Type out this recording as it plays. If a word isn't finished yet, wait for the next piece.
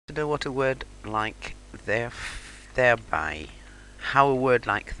know what a word like thereby, how a word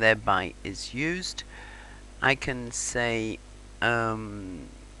like thereby is used, I can say,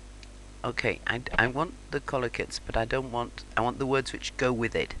 okay, I want the collocates, but I want the words which go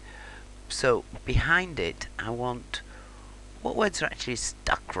with it. So behind it, I want what words are actually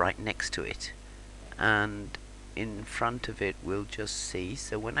stuck right next to it. And in front of it, we'll just see.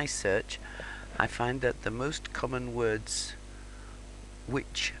 So when I search, I find that the most common words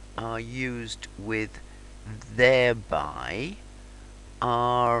which are used with thereby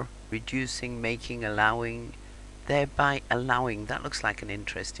are reducing, making, allowing. Thereby allowing, that looks like an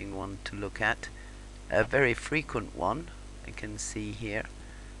interesting one to look at. A very frequent one I can see here.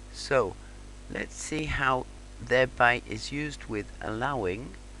 So let's see how thereby is used with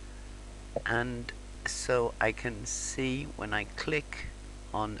allowing. And so I can see when I click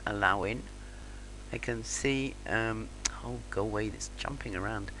on allowing, I can see, oh, go away, it's jumping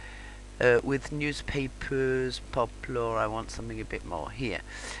around. With newspapers, popular, I want something a bit more here.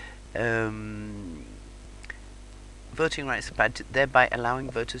 Voting rights applied, thereby allowing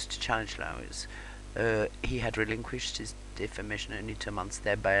voters to challenge laws. He had relinquished his defamation only 2 months,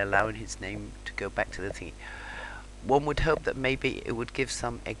 thereby allowing his name to go back to the thingy. One would hope that maybe it would give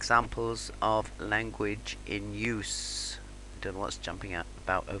some examples of language in use. I don't know what's jumping out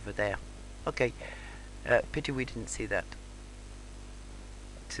about over there. Okay, pity we didn't see that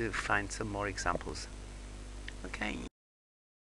to find some more examples. Okay.